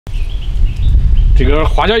这个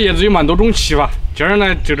花椒叶子有蛮多种吃法，今儿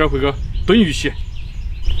呢这点会个炖鱼血，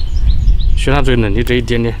选它最嫩的这一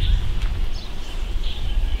点点。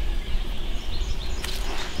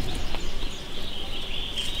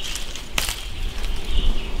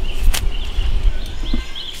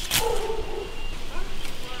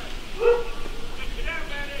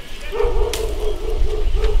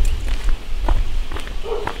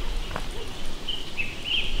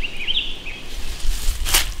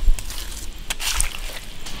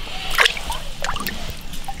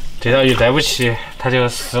 这条鱼带不起，它就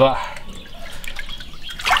撕了，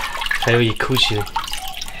还有一口气的。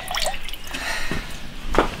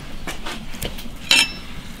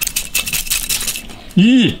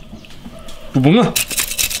咦，不崩啊！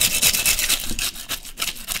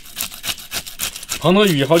胖头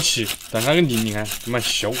鱼好吃，但它个鳞你看蛮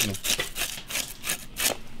小的。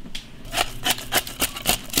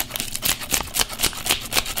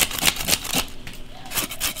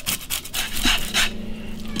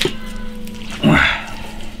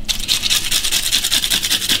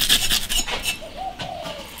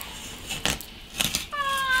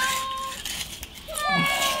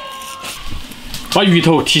 把鱼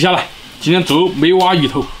头剔下来，今天做美蛙鱼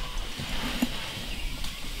头。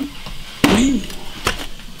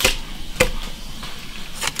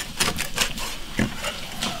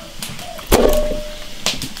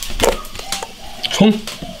葱、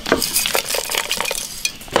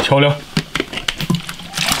调料，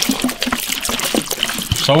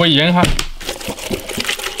稍微腌下。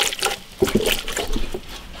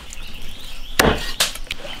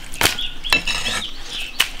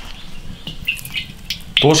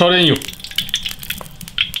 多烧点油，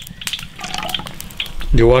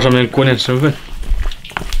油往上面裹点生粉，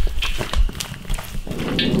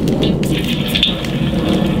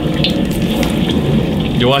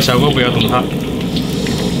油啊小锅不要动它。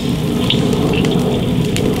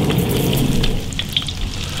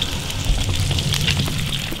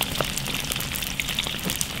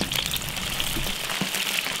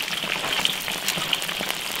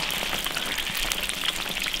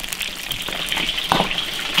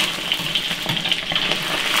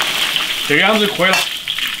这个样子可以了，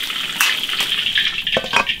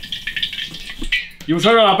油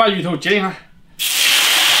烧热了，把鱼头煎一下。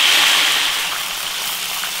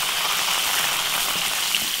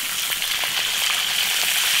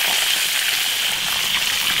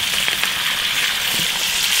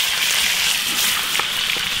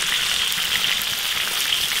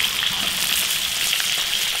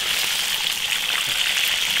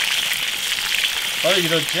把鱼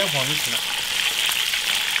头煎黄就行了。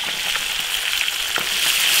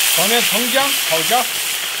 放点葱姜、泡椒、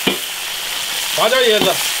花椒叶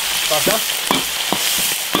子、大香、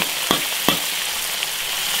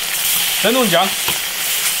生龙酱，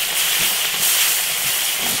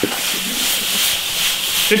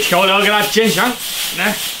这调料给它煎香，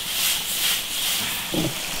来，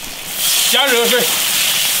加热水，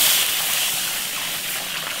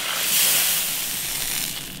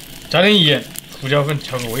加点盐、胡椒粉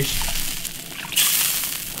调个味。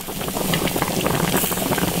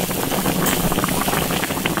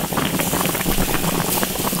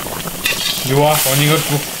 油啊，放进个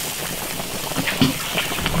猪，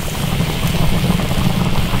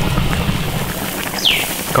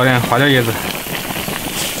搞点花椒叶子，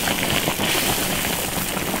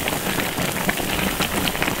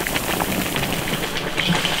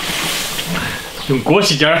用锅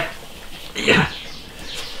气劲儿，哎呀，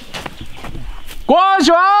锅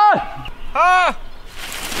旋啊！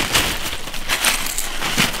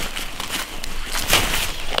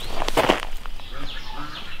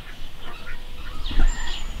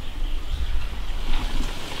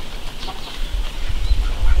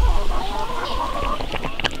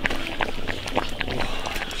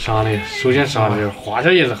 上的，首先上的花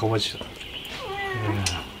椒叶子好不好吃？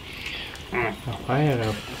花椒叶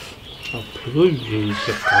子配个鱼一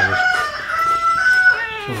起放进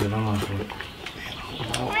去，就这样嘛。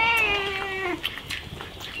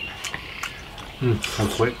还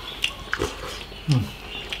可以。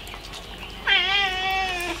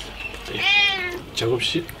对，削个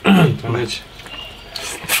皮，放在一起。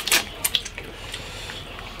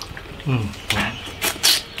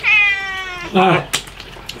哎。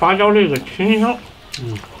 花椒的一个清香，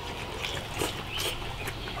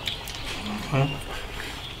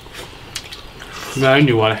来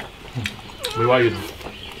牛蛙嘞，美蛙鱼头，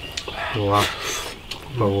牛蛙，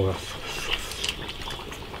牛蛙，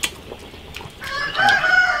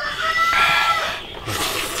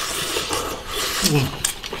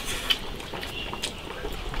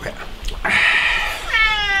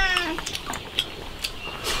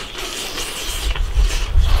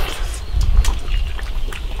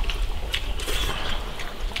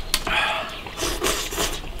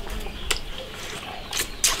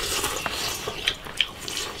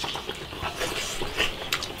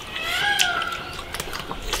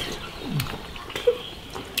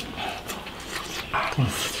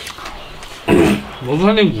我说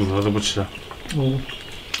他连骨头都不吃啊。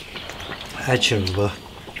还吃肉吧？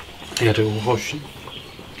哎呀，这个我好熏。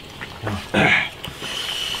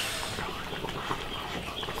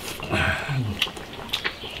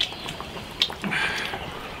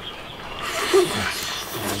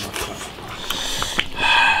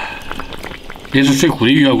也是水库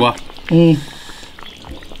的鱼啊，哥。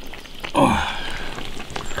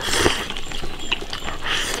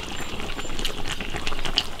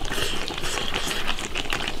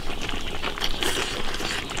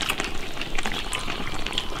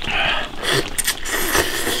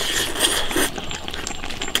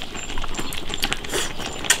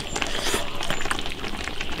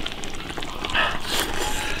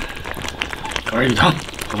搞点鱼汤，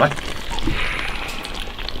走吧。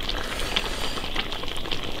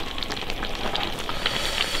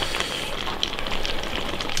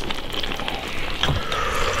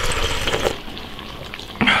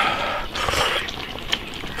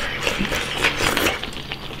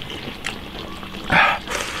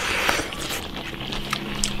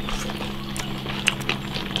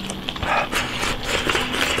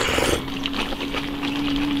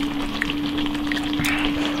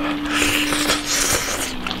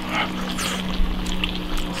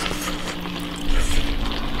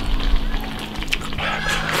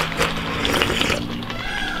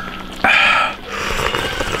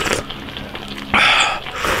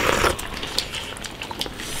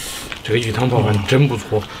这个鱼汤泡饭真不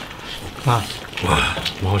错啊！哇，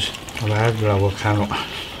蛮好吃。我买了，我看了。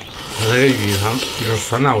这个鱼汤有点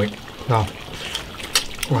酸辣味啊，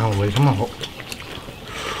我看味他蛮好。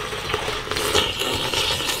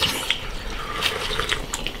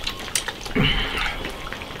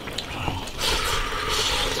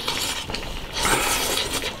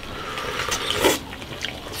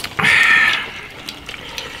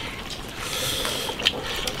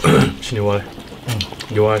吃牛蛙嘞？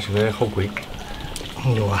牛蛙现在好贵。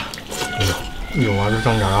牛蛙，牛蛙都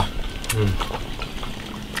涨价了。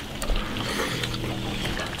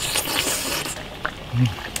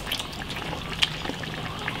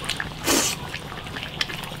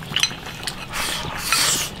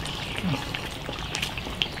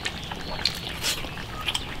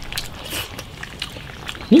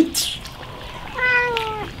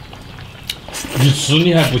一吃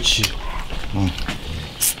你还不吃？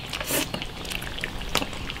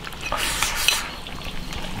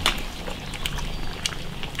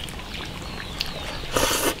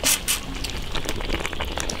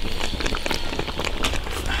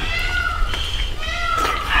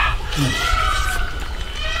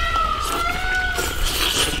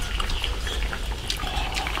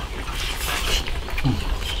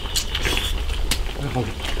好。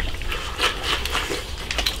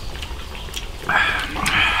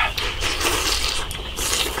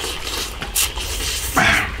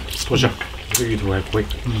不是，这个鱼头还可以。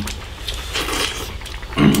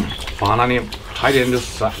放那里差一点就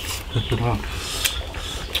死了。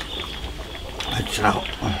还吃得好。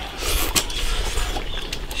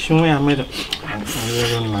腥味还没得，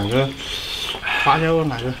那个花椒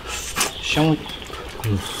那个香味。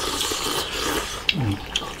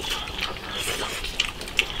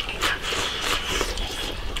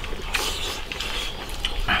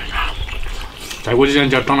再过几天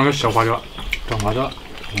就要长那个小花椒了，长花椒了。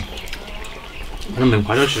那个嫩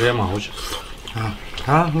花椒其实也蛮好吃。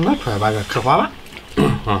它买出来吧，个刻花吧。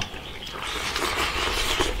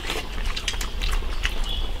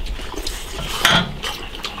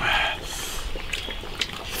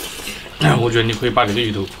我觉得你可以把这个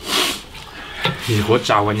鱼头一锅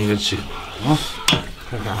炸完，你就吃。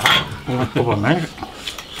不慢点。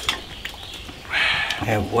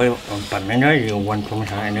哎，我半边这鱼完装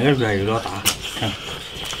下来，那个鱼还有点大。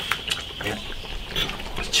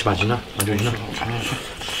7、8斤了，8、9斤了。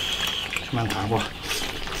蛮大不？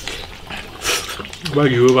把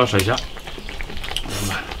鱼尾巴甩下。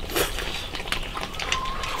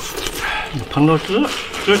碰到纸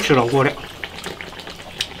吃到过了。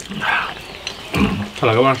他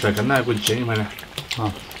那个往甩干的还可以煎一盘呢。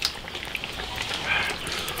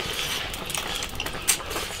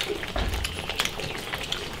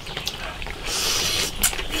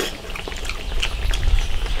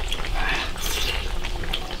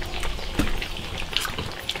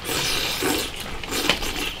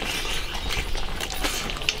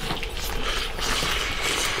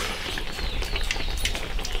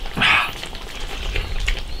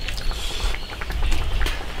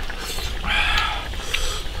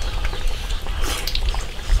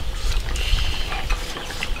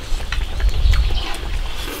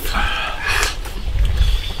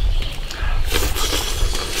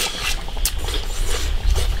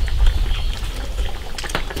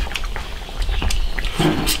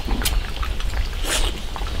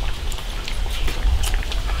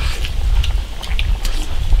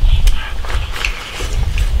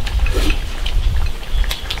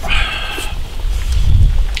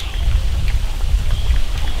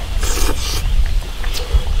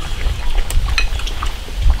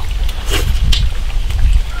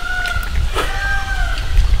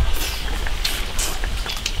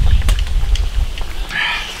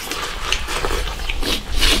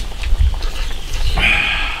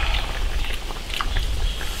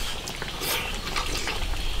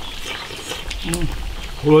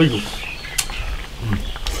了一个。